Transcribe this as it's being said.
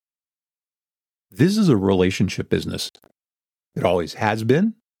This is a relationship business. It always has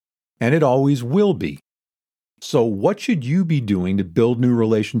been, and it always will be. So what should you be doing to build new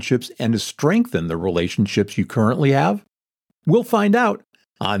relationships and to strengthen the relationships you currently have? We'll find out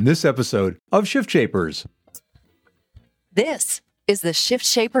on this episode of Shift Shapers. This is the Shift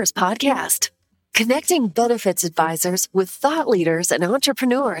Shapers podcast, connecting benefits advisors with thought leaders and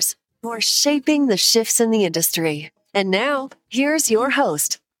entrepreneurs who are shaping the shifts in the industry. And now, here's your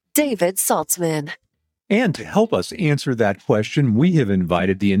host, David Saltzman. And to help us answer that question, we have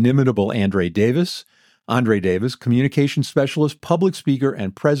invited the inimitable Andre Davis. Andre Davis, communication specialist, public speaker,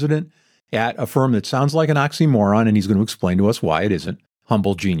 and president at a firm that sounds like an oxymoron, and he's going to explain to us why it isn't.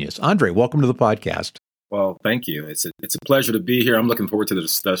 Humble Genius. Andre, welcome to the podcast. Well, thank you. It's a pleasure to be here. I'm looking forward to the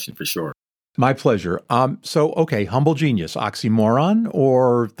discussion for sure. My pleasure. Okay, Humble Genius, oxymoron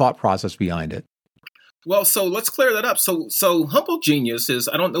or thought process behind it? Well, so let's clear that up. So Humble Genius is,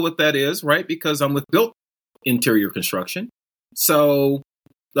 I don't know what that is, right? Because I'm with Built Interior Construction. So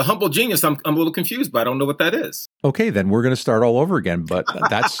the Humble Genius, I'm a little confused, but I don't know what that is. Okay, then we're going to start all over again. But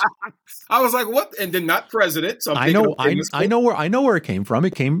that's. I was like, what? And then not president. So I know where it came from.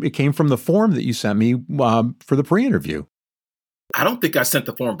 It came from the form that you sent me for the pre-interview. I don't think I sent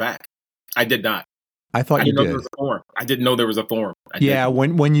the form back. I did not. I thought you did. There was a form. I didn't know there was a form.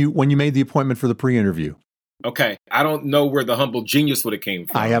 When you made the appointment for the pre-interview. Okay, I don't know where the Humble Genius would have came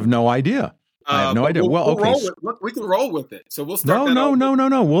from. I have no idea. Okay. We can roll with it. So we'll start. No.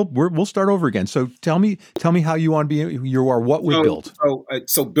 We'll start over again. So tell me how you want to be. You are what we built.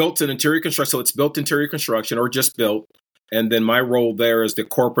 So Built an interior construction. So it's Built Interior Construction, or just Built. And then my role there is the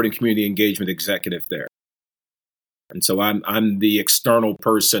corporate and community engagement executive there. And so I'm the external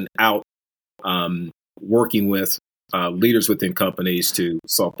person out working with leaders within companies to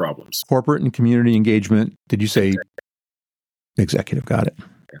solve problems. Corporate and community engagement. Did you say executive? Got it.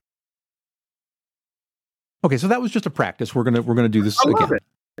 Okay, so that was just a practice. We're gonna do this again.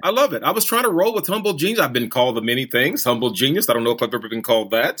 I love it. I was trying to roll with Humble Genius. I've been called many things. Humble Genius. I don't know if I've ever been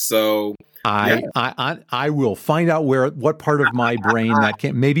called that. So I will find out what part of my brain that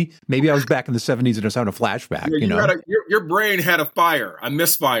came. Maybe I was back in the 70s and I was having a flashback. Your brain had a fire, a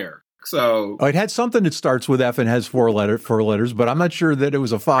misfire. So it had something that starts with F and has four letters, but I'm not sure that it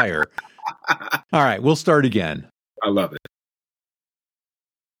was a fire. All right, we'll start again. I love it.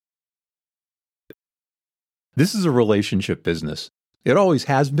 This is a relationship business. It always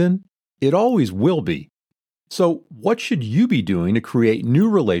has been. It always will be. So what should you be doing to create new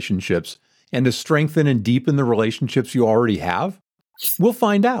relationships and to strengthen and deepen the relationships you already have? We'll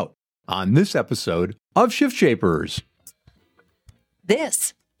find out on this episode of Shift Shapers.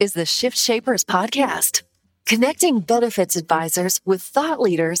 This is the Shift Shapers podcast, connecting benefits advisors with thought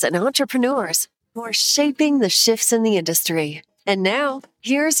leaders and entrepreneurs who are shaping the shifts in the industry. And now,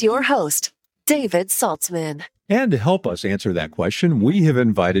 here's your host, David Saltzman. And to help us answer that question, we have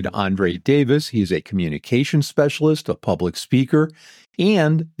invited Andre Davis. He is a communication specialist, a public speaker,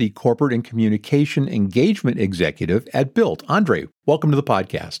 and the corporate and communication engagement executive at Built. Andre, welcome to the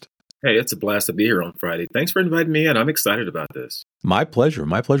podcast. Hey, it's a blast to be here on Friday. Thanks for inviting me in. I'm excited about this. My pleasure.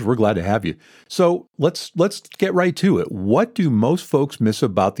 We're glad to have you. So let's get right to it. What do most folks miss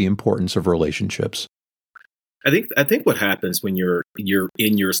about the importance of relationships? I think what happens when you're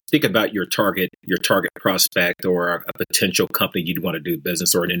think about your target prospect or a potential company you'd want to do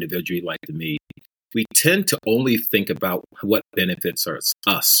business or an individual you'd like to meet, we tend to only think about what benefits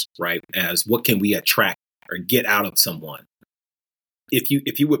us, right? As what can we attract or get out of someone.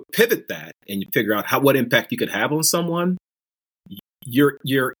 If you would pivot that and you figure out what impact you could have on someone, your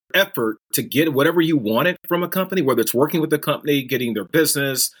effort to get whatever you wanted from a company, whether it's working with a company, getting their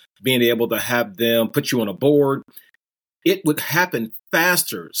business, being able to have them put you on a board, it would happen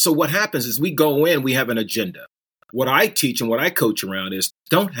faster. So what happens is we go in, we have an agenda. What I teach and what I coach around is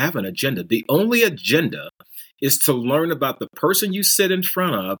don't have an agenda. The only agenda is to learn about the person you sit in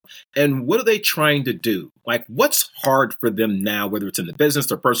front of and what are they trying to do? Like what's hard for them now, whether it's in the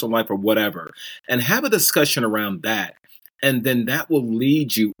business or personal life or whatever, and have a discussion around that. And then that will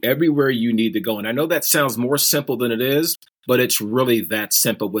lead you everywhere you need to go. And I know that sounds more simple than it is, but it's really that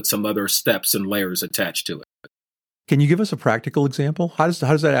simple with some other steps and layers attached to it. Can you give us a practical example? How does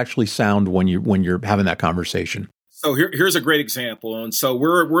that actually sound when you're having that conversation? So here's a great example. And so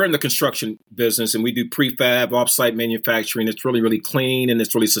we're in the construction business and we do prefab, offsite manufacturing. It's really, really clean and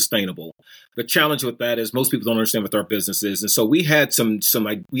it's really sustainable. The challenge with that is most people don't understand what our business is. And so we had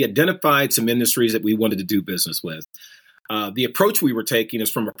we identified some industries that we wanted to do business with. The approach we were taking is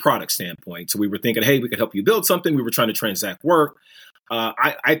from a product standpoint. So we were thinking, hey, we could help you build something. We were trying to transact work.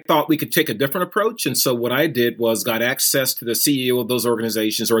 I thought we could take a different approach. And so what I did was got access to the CEO of those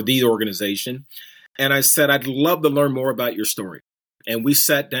organizations or the organization. And I said, I'd love to learn more about your story. And we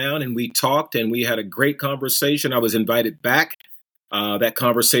sat down and we talked and we had a great conversation. I was invited back. That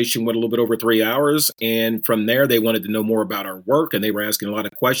conversation went a little bit over 3 hours. And from there, they wanted to know more about our work. And they were asking a lot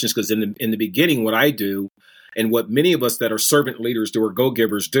of questions because in the beginning, what I do and what many of us that are servant leaders do or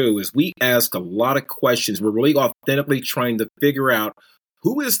go-givers do is we ask a lot of questions. We're really authentically trying to figure out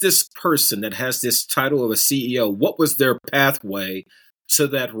who is this person that has this title of a CEO? What was their pathway to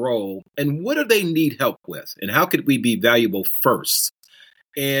that role? And what do they need help with? And how could we be valuable first?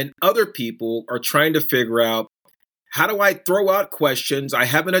 And other people are trying to figure out, how do I throw out questions? I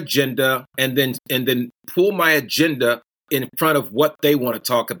have an agenda and then pull my agenda in front of what they want to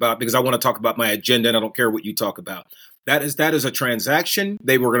talk about because I want to talk about my agenda and I don't care what you talk about. That is a transaction.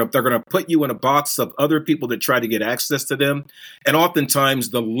 They're going to put you in a box of other people that try to get access to them. And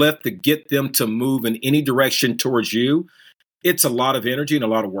oftentimes the lift to get them to move in any direction towards you, it's a lot of energy and a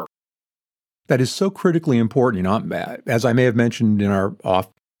lot of work. That is so critically important. As I may have mentioned in our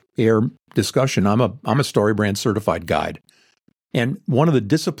off-air discussion, I'm a StoryBrand certified guide. And one of the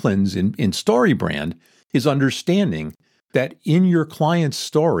disciplines in StoryBrand is understanding that in your client's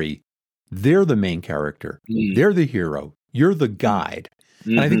story, they're the main character. They're the hero. You're the guide.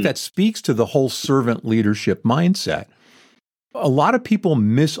 And I think that speaks to the whole servant leadership mindset. A lot of people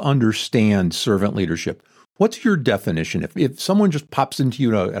misunderstand servant leadership. What's your definition? If someone just pops into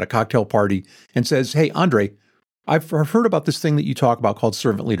you at a cocktail party and says, hey, Andre, I've heard about this thing that you talk about called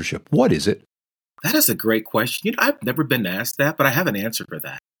servant leadership. What is it? That is a great question. I've never been asked that, but I have an answer for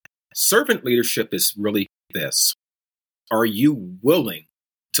that. Servant leadership is really this. Are you willing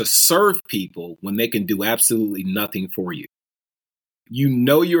to serve people when they can do absolutely nothing for you? You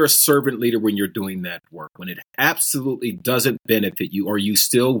know you're a servant leader when you're doing that work. When it absolutely doesn't benefit you, are you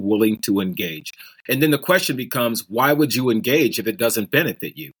still willing to engage? And then the question becomes, why would you engage if it doesn't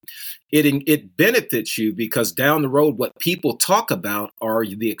benefit you? It benefits you because down the road, what people talk about are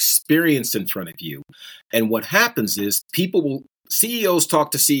the experience in front of you. And what happens is CEOs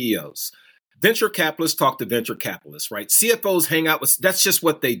talk to CEOs. Venture capitalists talk to venture capitalists, right? CFOs hang out with, that's just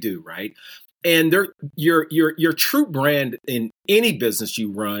what they do, right? And your true brand in any business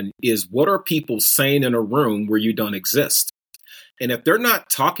you run is what are people saying in a room where you don't exist? And if they're not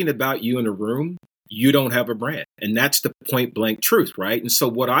talking about you in a room, you don't have a brand. And that's the point blank truth, right? And so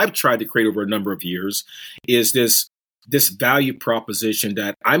what I've tried to create over a number of years is this value proposition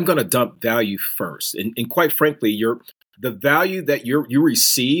that I'm going to dump value first. And quite frankly, the value that you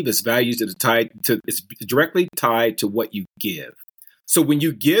receive is values that it's directly tied to what you give. So when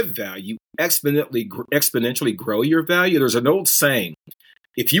you give value, exponentially grow your value. There's an old saying,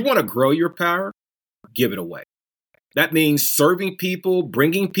 if you want to grow your power, give it away. That means serving people,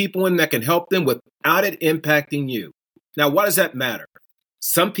 bringing people in that can help them without it impacting you. Now, why does that matter?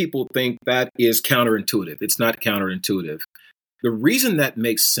 Some people think that is counterintuitive. It's not counterintuitive. The reason that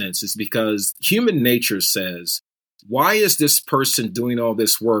makes sense is because human nature says, why is this person doing all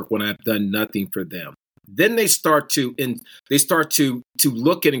this work when I've done nothing for them? Then they start to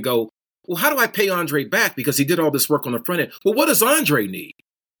look at it and go, well, how do I pay Andre back because he did all this work on the front end? Well, what does Andre need?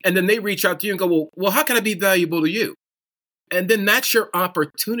 And then they reach out to you and go, well, how can I be valuable to you? And then that's your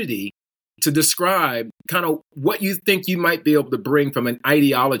opportunity to describe kind of what you think you might be able to bring from an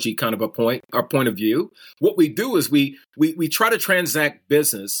ideology kind of a point of view. What we do is we try to transact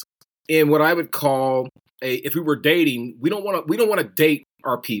business in what I would call if we were dating, we don't want to date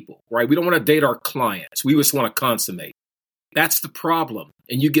our people, right? We don't want to date our clients. We just want to consummate. That's the problem.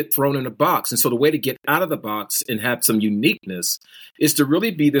 And you get thrown in a box. And so the way to get out of the box and have some uniqueness is to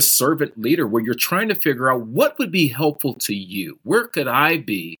really be this servant leader where you're trying to figure out what would be helpful to you. Where could I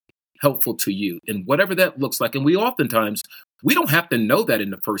be helpful to you? And whatever that looks like. And we don't have to know that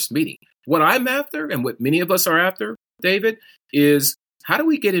in the first meeting. What I'm after and what many of us are after, David, is how do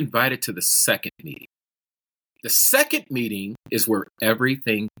we get invited to the second meeting? The second meeting is where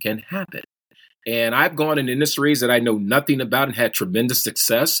everything can happen. And I've gone in industries that I know nothing about and had tremendous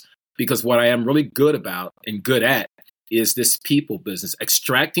success because what I am really good about and good at is this people business,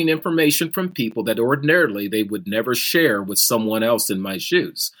 extracting information from people that ordinarily they would never share with someone else in my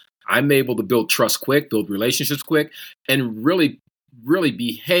shoes. I'm able to build trust quick, build relationships quick, and really, really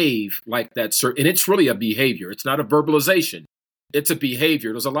behave like that. And it's really a behavior. It's not a verbalization. It's a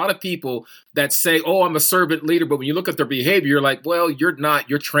behavior. There's a lot of people that say, oh, I'm a servant leader. But when you look at their behavior, you're like, well, you're not.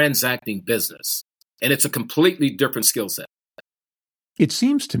 You're transacting business. And it's a completely different skill set. It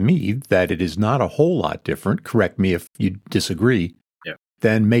seems to me that it is not a whole lot different, correct me if you disagree,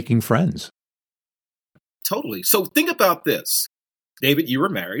 than making friends. Totally. So think about this. David, you were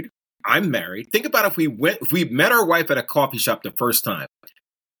married. I'm married. Think about if we met our wife at a coffee shop the first time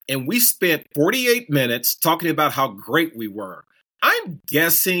and we spent 48 minutes talking about how great we were. I'm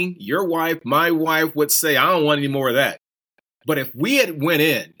guessing your wife, my wife would say, I don't want any more of that. But if we had went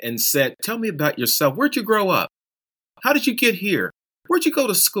in and said, tell me about yourself. Where'd you grow up? How did you get here? Where'd you go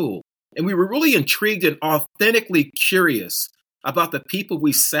to school? And we were really intrigued and authentically curious about the people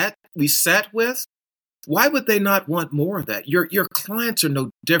we sat with. Why would they not want more of that? Your clients are no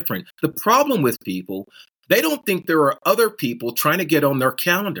different. The problem with people, they don't think there are other people trying to get on their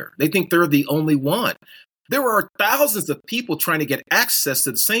calendar. They think they're the only one. There are thousands of people trying to get access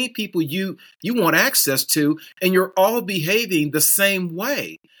to the same people you want access to, and you're all behaving the same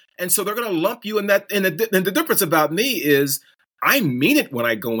way. And so they're going to lump you in that. And the difference about me is I mean it when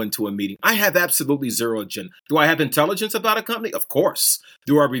I go into a meeting. I have absolutely zero agenda. Do I have intelligence about a company? Of course.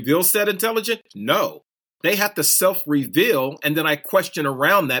 Do I reveal said intelligence? No. They have to self-reveal, and then I question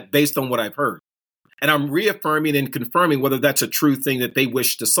around that based on what I've heard. And I'm reaffirming and confirming whether that's a true thing that they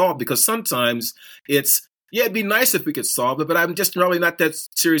wish to solve, because sometimes it's, yeah, it'd be nice if we could solve it, but I'm just really not that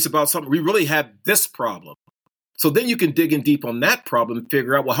serious about something. We really have this problem. So then you can dig in deep on that problem and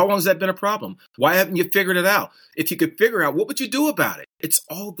figure out, well, how long has that been a problem? Why haven't you figured it out? If you could figure out, what would you do about it? It's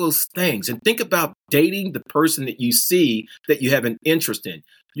all those things. And think about dating the person that you see that you have an interest in.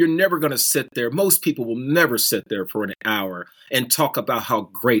 You're never going to sit there. Most people will never sit there for an hour and talk about how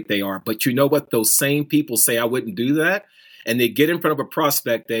great they are. But you know what? Those same people say, I wouldn't do that. And they get in front of a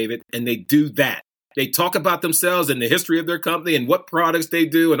prospect, David, and they do that. They talk about themselves and the history of their company and what products they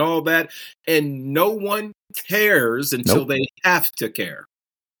do and all that. And no one cares until they have to care.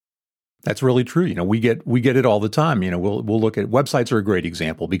 That's really true. You know, we get it all the time. You know, we'll look at websites are a great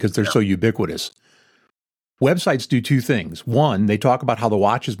example because they're so ubiquitous. Websites do two things. One, they talk about how the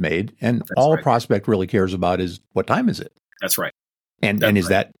watch is made, and a prospect really cares about is what time is it? That's right. And is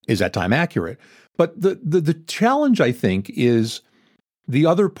that time accurate? But the challenge, I think, is the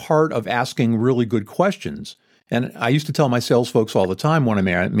other part of asking really good questions. And I used to tell my sales folks all the time when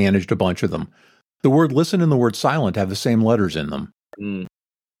I managed a bunch of them, the word listen and the word silent have the same letters in them. Mm.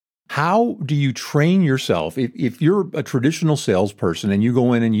 How do you train yourself? If you're a traditional salesperson and you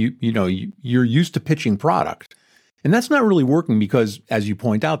go in and you're used to pitching product, and that's not really working because, as you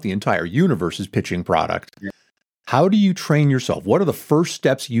point out, the entire universe is pitching product. Yeah. How do you train yourself? What are the first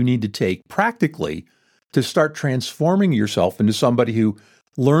steps you need to take practically to start transforming yourself into somebody who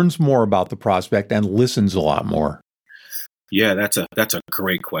learns more about the prospect and listens a lot more? Yeah, that's a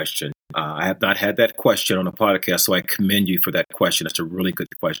great question. I have not had that question on a podcast, so I commend you for that question. That's a really good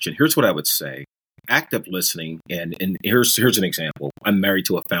question. Here's what I would say. Active listening, and here's an example. I'm married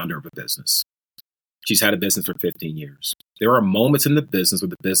to a founder of a business. She's had a business for 15 years. There are moments in the business where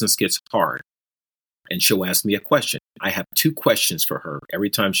the business gets hard, and she'll ask me a question. I have two questions for her every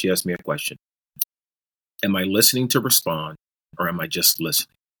time she asks me a question. Am I listening to respond, or am I just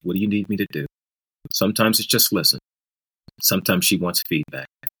listening? What do you need me to do? Sometimes it's just listen. Sometimes she wants feedback.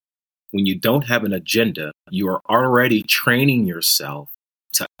 When you don't have an agenda, you are already training yourself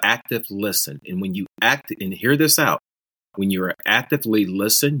to active listen. And when you and hear this out, when you're actively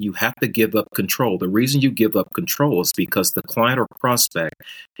listen, you have to give up control. The reason you give up control is because the client or prospect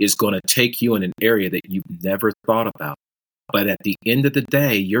is going to take you in an area that you've never thought about. But at the end of the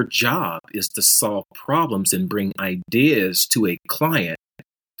day, your job is to solve problems and bring ideas to a client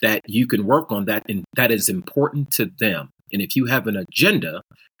that you can work on that and that is important to them. And if you have an agenda,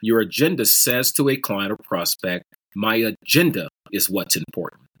 your agenda says to a client or prospect, my agenda is what's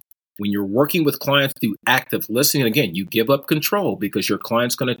important. When you're working with clients through active listening, again, you give up control because your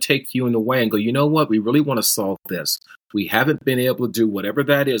client's going to take you in the way and go, you know what, we really want to solve this. We haven't been able to do whatever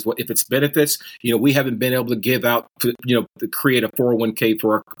that is. If it's benefits, we haven't been able to give out, to create a 401k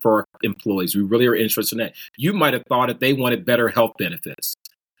for our employees. We really are interested in that. You might have thought that they wanted better health benefits.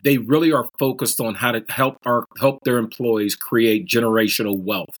 They really are focused on how to help their employees create generational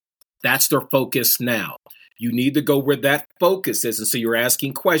wealth. That's their focus now. You need to go where that focus is. And so you're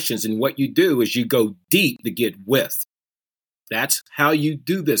asking questions. And what you do is you go deep to get width. That's how you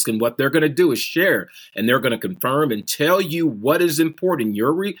do this. And what they're going to do is share, and they're going to confirm and tell you what is important.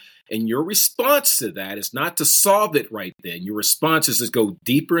 And your response to that is not to solve it right then. Your response is to go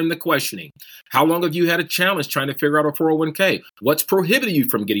deeper in the questioning. How long have you had a challenge trying to figure out a 401k? What's prohibiting you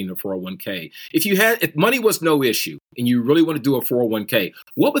from getting a 401k? If money was no issue and you really want to do a 401k,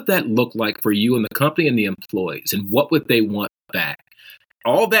 what would that look like for you and the company and the employees? And what would they want back?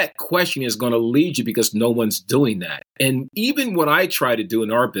 All that questioning is going to lead you because no one's doing that. And even what I try to do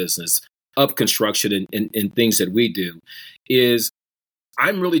in our business of construction and things that we do is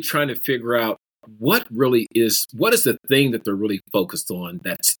I'm really trying to figure out what is the thing that they're really focused on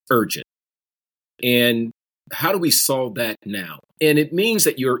that's urgent? And how do we solve that now? And it means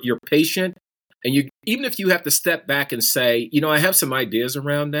that you're patient, and even if you have to step back and say, I have some ideas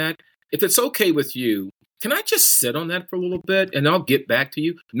around that. If it's okay with you, can I just sit on that for a little bit and I'll get back to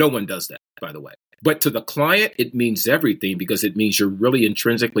you? No one does that, by the way. But to the client, it means everything, because it means you're really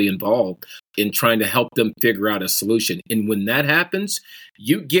intrinsically involved in trying to help them figure out a solution. And when that happens,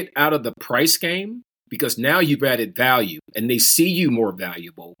 you get out of the price game, because now you've added value and they see you more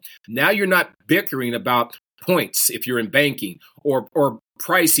valuable. Now you're not bickering about points if you're in banking or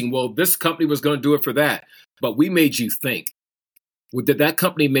pricing. Well, this company was going to do it for that, but we made you think. Well, did that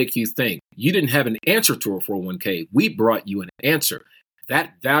company make you think? You didn't have an answer to a 401k. We brought you an answer.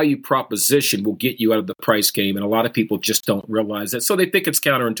 That value proposition will get you out of the price game. And a lot of people just don't realize that. So they think it's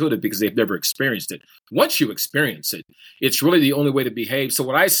counterintuitive because they've never experienced it. Once you experience it, it's really the only way to behave. So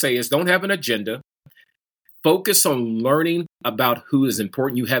what I say is, don't have an agenda. Focus on learning about who is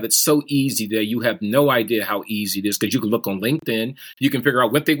important. You have it so easy that you have no idea how easy it is, because you can look on LinkedIn. You can figure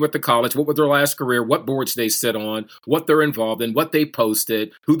out what they went to college, what was their last career, what boards they sit on, what they're involved in, what they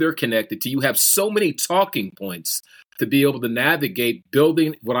posted, who they're connected to. You have so many talking points to be able to navigate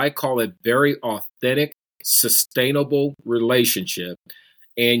building what I call a very authentic, sustainable relationship.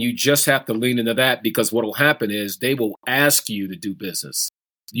 And you just have to lean into that, because what will happen is they will ask you to do business.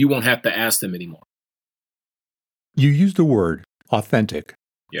 You won't have to ask them anymore. You used the word authentic,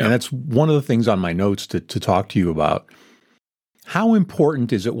 Yeah. and that's one of the things on my notes to talk to you about. How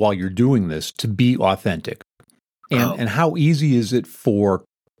important is it while you're doing this to be authentic? And how easy is it for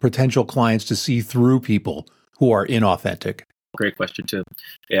potential clients to see through people who are inauthentic? Great question too.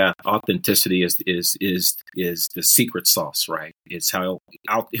 Yeah, authenticity is the secret sauce, right? It's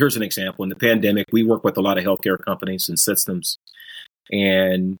here's an example. In the pandemic, we work with a lot of healthcare companies and systems.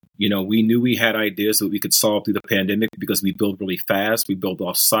 And, we knew we had ideas that we could solve through the pandemic, because we build really fast. We build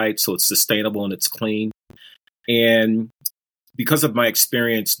off site, so it's sustainable and it's clean. And because of my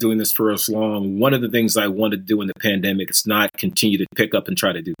experience doing this for as long, one of the things I wanted to do in the pandemic is not continue to pick up and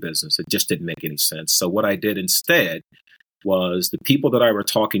try to do business. It just didn't make any sense. So what I did instead was, the people that I were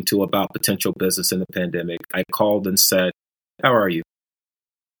talking to about potential business in the pandemic, I called and said, how are you?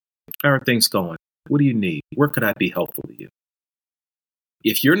 How are things going? What do you need? Where could I be helpful to you?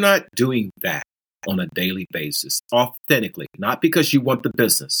 If you're not doing that on a daily basis, authentically, not because you want the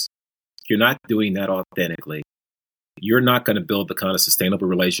business, if you're not doing that authentically, you're not going to build the kind of sustainable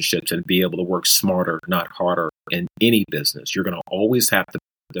relationships and be able to work smarter, not harder in any business. You're going to always have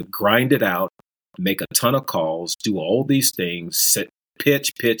to grind it out, make a ton of calls, do all these things,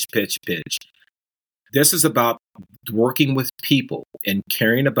 pitch. This is about working with people and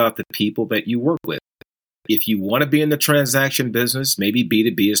caring about the people that you work with. If you want to be in the transaction business, maybe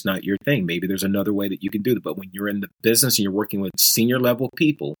B2B is not your thing. Maybe there's another way that you can do it. But when you're in the business and you're working with senior level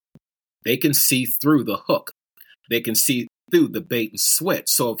people, they can see through the hook. They can see through the bait and switch.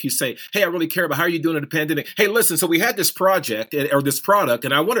 So if you say, hey, I really care about how are you doing in the pandemic? Hey, listen, so we had this project or this product,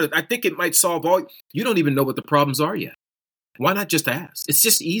 and I think it might solve all. You don't even know what the problems are yet. Why not just ask? It's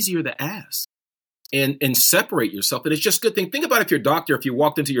just easier to ask and separate yourself. And it's just a good thing. Think about if you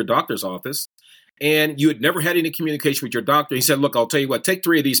walked into your doctor's office and you had never had any communication with your doctor. He said, look, I'll tell you what, take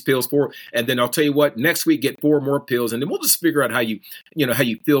 3 of these pills, 4, and then I'll tell you what, next week, get 4 more pills. And then we'll just figure out how you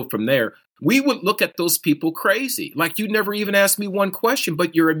feel from there. We would look at those people crazy. Like, you never even asked me one question,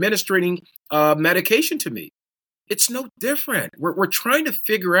 but you're administering medication to me. It's no different. We're trying to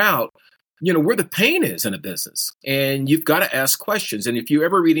figure out, where the pain is in a business. And you've got to ask questions. And if you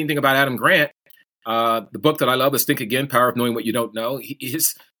ever read anything about Adam Grant, the book that I love is Think Again, Power of Knowing What You Don't Know.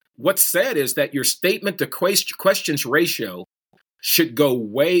 What's said is that your statement to questions ratio should go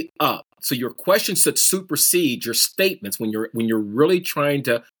way up. So your questions should supersede your statements when you're really trying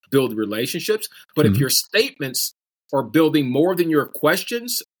to build relationships. But if your statements are building more than your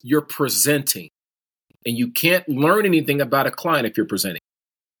questions, you're presenting. And you can't learn anything about a client if you're presenting.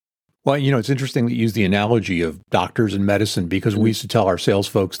 Well, it's interesting that you use the analogy of doctors and medicine, because we used to tell our sales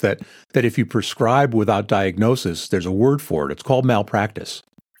folks that if you prescribe without diagnosis, there's a word for it. It's called malpractice.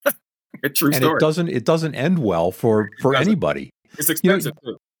 A true story. And it doesn't end well for anybody. It's expensive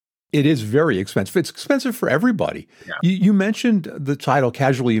too. It is very expensive. It's expensive for everybody. Yeah. You mentioned the title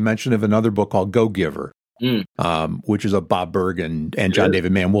casually. You mentioned of another book called Go Giver, which is a Bob Burg and John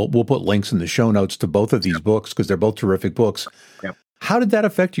David Mann. We'll put links in the show notes to both of these books, because they're both terrific books. Yep. How did that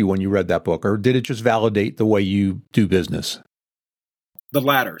affect you when you read that book, or did it just validate the way you do business? The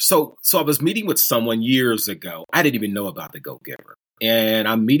latter. So I was meeting with someone years ago. I didn't even know about the Go Giver. And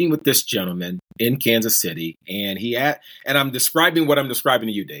I'm meeting with this gentleman in Kansas City, and and I'm describing what I'm describing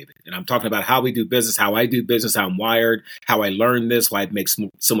to you, David. And I'm talking about how we do business, how I do business, how I'm wired, how I learned this, why it makes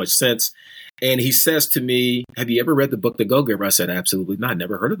so much sense. And he says to me, "Have you ever read the book, The Go-Giver?" I said, "Absolutely not.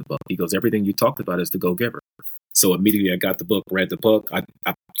 Never heard of the book." He goes, "Everything you talked about is The Go-Giver." So immediately I got the book, read the book. I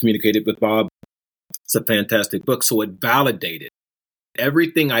communicated with Bob. It's a fantastic book. So it validated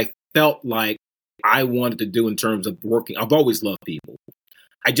everything I felt like I wanted to do in terms of working. I've always loved people.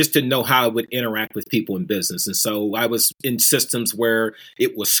 I just didn't know how I would interact with people in business. And so I was in systems where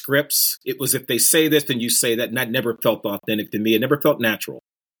it was scripts. It was, if they say this, then you say that. And that never felt authentic to me. It never felt natural.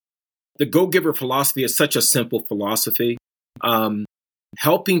 The Go-Giver philosophy is such a simple philosophy.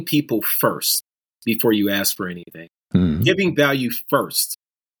 Helping people first before you ask for anything. Giving value first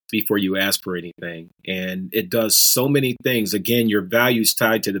before you ask for anything. And it does so many things. Again, your value is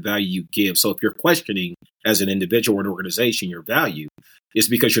tied to the value you give. So if you're questioning as an individual or an organization your value, it's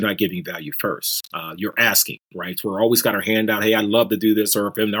because you're not giving value first. You're asking, right? So we're always got our hand out. Hey, I'd love to do this. Or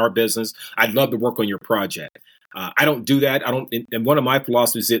if in our business, I'd love to work on your project. I don't do that. And one of my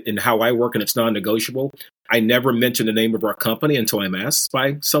philosophies in how I work, and it's non-negotiable, I never mention the name of our company until I'm asked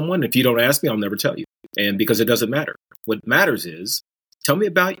by someone. If you don't ask me, I'll never tell you. And because it doesn't matter. What matters is, tell me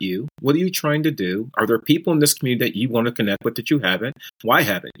about you. What are you trying to do? Are there people in this community that you want to connect with that you haven't? Why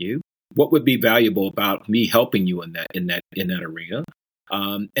haven't you? What would be valuable about me helping you in that arena?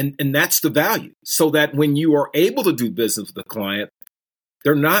 And that's the value. So that when you are able to do business with a client,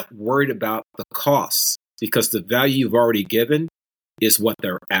 they're not worried about the costs, because the value you've already given is what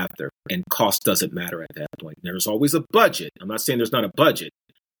they're after. And cost doesn't matter at that point. There's always a budget. I'm not saying there's not a budget.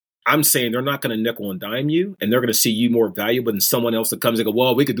 I'm saying they're not going to nickel and dime you, and they're going to see you more valuable than someone else that comes and go,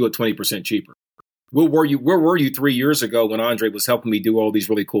 well, we could do it 20% cheaper. Where were you 3 years ago when Andre was helping me do all these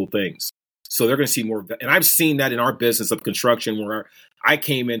really cool things? So they're going to see more. And I've seen that in our business of construction, where I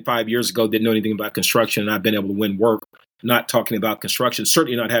came in 5 years ago, didn't know anything about construction, and I've been able to win work, not talking about construction,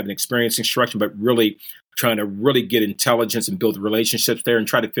 certainly not having experience in construction, but really trying to really get intelligence and build relationships there and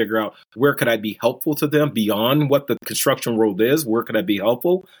try to figure out where could I be helpful to them beyond what the construction world is? Where could I be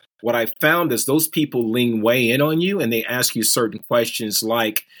helpful? What I found is those people lean way in on you, and they ask you certain questions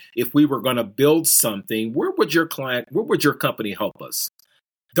like, if we were going to build something, where would your company help us?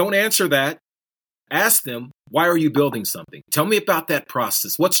 Don't answer that. Ask them, why are you building something? Tell me about that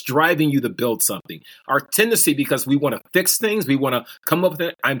process. What's driving you to build something? Our tendency, because we want to fix things, we want to come up with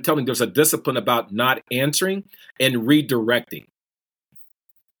it. I'm telling you, there's a discipline about not answering and redirecting.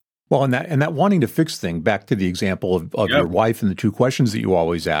 Well, and that wanting to fix thing, back to the example of your wife and the two questions that you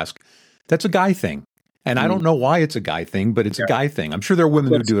always ask, that's a guy thing. And I don't know why it's a guy thing, but it's a guy thing. I'm sure there are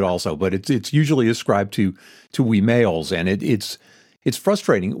women who do it also, but it's usually ascribed to we males, and it's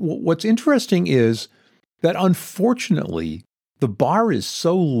frustrating. What's interesting is that unfortunately the bar is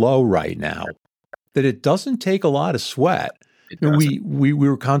so low right now that it doesn't take a lot of sweat. We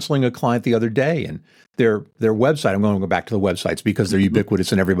were counseling a client the other day, and their website, I'm going to go back to the websites because they're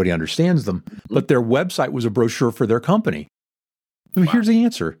ubiquitous and everybody understands them, but their website was a brochure for their company. Here's the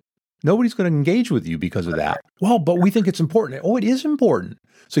answer. Nobody's going to engage with you because of that. Well, but we think it's important. Oh, it is important.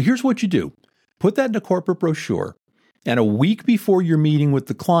 So here's what you do. Put that in a corporate brochure, and a week before your meeting with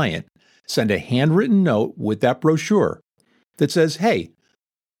the client, send a handwritten note with that brochure that says, hey,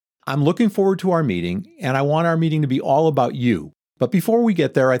 I'm looking forward to our meeting, and I want our meeting to be all about you. But before we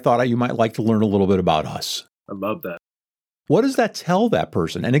get there, I thought you might like to learn a little bit about us. I love that. What does that tell that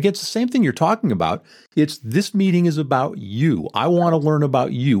person? And again, it's the same thing you're talking about. It's, this meeting is about you. I want to learn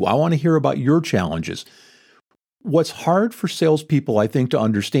about you. I want to hear about your challenges. What's hard for salespeople, I think, to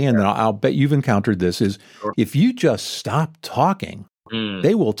understand, and I'll bet you've encountered this, is if you just stop talking,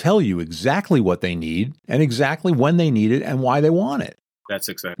 they will tell you exactly what they need and exactly when they need it and why they want it. That's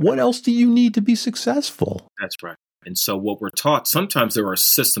exactly What else do you need to be successful? That's right. And so what we're taught, sometimes there are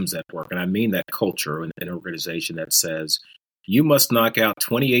systems at work, and I mean that culture in an organization that says, you must knock out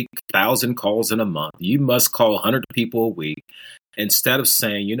 28,000 calls in a month. You must call 100 people a week. Instead of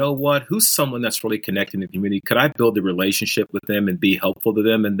saying, you know what, who's someone that's really connecting the community? Could I build a relationship with them and be helpful to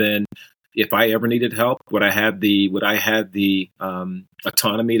them? And then if I ever needed help, would I have the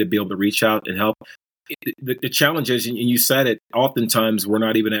autonomy to be able to reach out and help? The challenge is, and you said it, oftentimes we're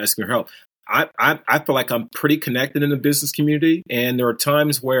not even asking for help. I feel like I'm pretty connected in the business community, and there are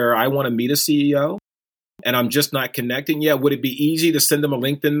times where I want to meet a CEO and I'm just not connecting. Yeah, would it be easy to send them a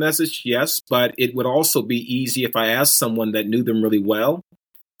LinkedIn message? Yes, but it would also be easy if I asked someone that knew them really well,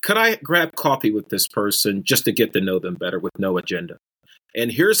 could I grab coffee with this person just to get to know them better with no agenda?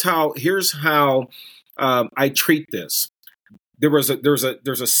 And here's how I treat this. There's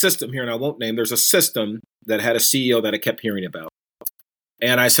a system here, and I won't name. There's a system that had a CEO that I kept hearing about.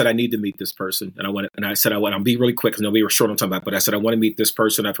 And I said, I need to meet this person. And I said, I'll be really quick because we were short on time, but I said, I want to meet this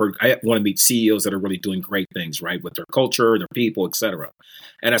person. I want to meet CEOs that are really doing great things, right? With their culture, their people, et cetera.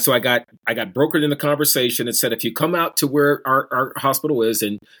 And so I got brokered in the conversation and said, if you come out to where our hospital is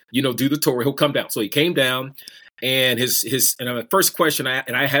and, do the tour, he'll come down. So he came down and the first question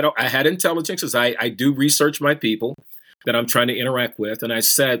I had intelligence because I do research my people that I'm trying to interact with. And I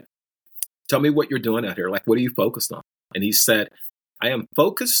said, tell me what you're doing out here. Like, what are you focused on? And he said, I am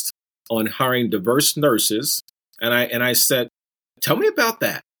focused on hiring diverse nurses. And I said, tell me about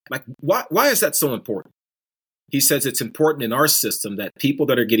that. Like, why is that so important? He says it's important in our system that people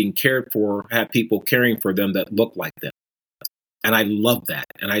that are getting cared for have people caring for them that look like them. And I love that.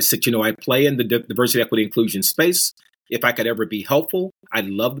 And I said, I play in the diversity, equity, inclusion space. If I could ever be helpful, I'd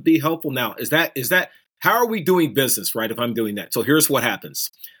love to be helpful. Now, is that how are we doing business, right? If I'm doing that. So here's what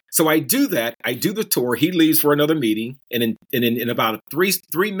happens. So I do that. I do the tour. He leaves for another meeting. And in about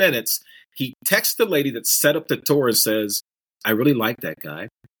 3 minutes, he texts the lady that set up the tour and says, I really like that guy.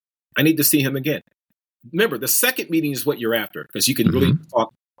 I need to see him again. Remember, the second meeting is what you're after because you can really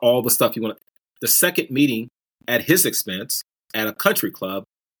talk all the stuff you want. The second meeting at his expense at a country club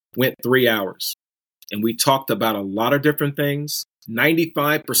went 3 hours. And we talked about a lot of different things.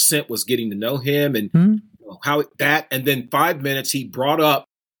 95% was getting to know him and how that. And then 5 minutes, he brought up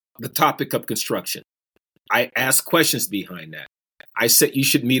the topic of construction. I asked questions behind that. I said, you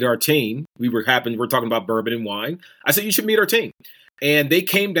should meet our team. We're talking about bourbon and wine. I said, you should meet our team. And they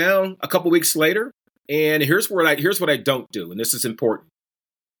came down a couple weeks later. And here's what I don't do. And this is important.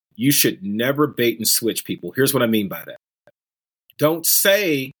 You should never bait and switch people. Here's what I mean by that. Don't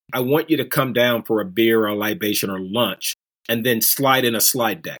say, I want you to come down for a beer or a libation or lunch and then slide in a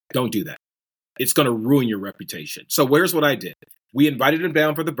slide deck. Don't do that. It's going to ruin your reputation. So here's what I did. We invited them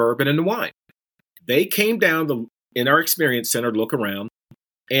down for the bourbon and the wine. They came down in our experience center to look around,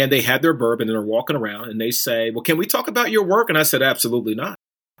 and they had their bourbon, and they're walking around, and they say, well, can we talk about your work? And I said, absolutely not.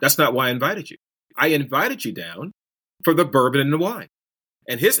 That's not why I invited you. I invited you down for the bourbon and the wine.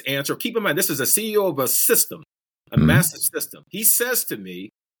 And his answer, keep in mind, this is a CEO of a system, a massive system. He says to me,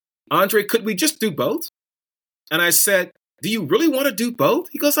 Andre, could we just do both? And I said, do you really want to do both?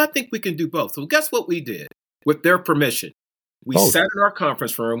 He goes, I think we can do both. So guess what we did with their permission? We sat in our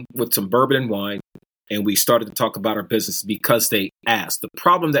conference room with some bourbon and wine, and we started to talk about our business because they asked. The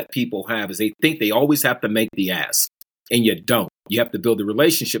problem that people have is they think they always have to make the ask, and you don't. You have to build the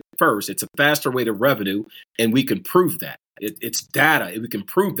relationship first. It's a faster way to revenue, and we can prove that. It's data. We can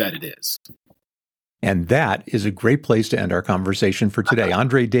prove that it is. And that is a great place to end our conversation for today.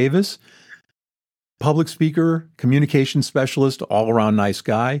 Andre Davis, public speaker, communication specialist, all-around nice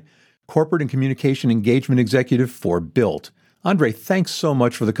guy, corporate and communication engagement executive for Built. Andre, thanks so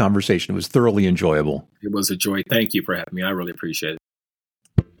much for the conversation. It was thoroughly enjoyable. It was a joy. Thank you for having me. I really appreciate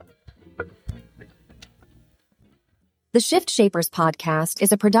it. The Shift Shapers podcast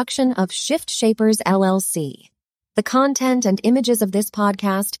is a production of Shift Shapers, LLC. The content and images of this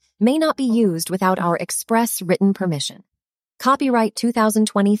podcast may not be used without our express written permission. Copyright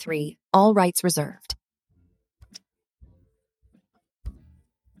 2023, all rights reserved.